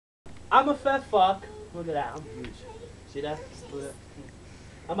I'm a fat fuck. Look at that. I'm huge. See that?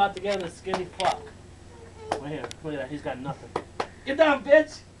 I'm about to get a skinny fuck. Right here. Look at that. He's got nothing. Get down,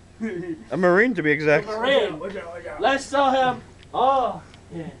 bitch. A Marine to be exact. A Marine. Watch out. Let's show him. Oh,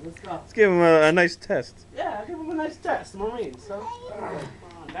 yeah. Let's go. Let's give him a nice test. Yeah, I'll give him a nice test. Marine. So, come on,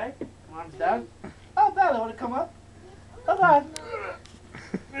 okay? Mom's down. Oh, Bella, want to come up? Come on.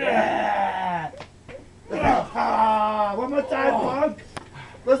 Yeah. One more time, punk.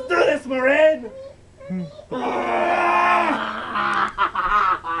 Let's do this, Marine.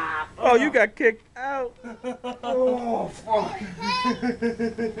 Oh, you got kicked out. Oh, fuck.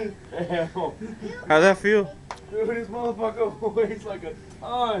 How'd that feel? Dude, this motherfucker weighs like a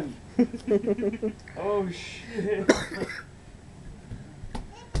ton. Oh, shit.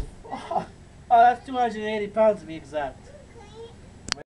 Oh, that's 280 pounds to be exact.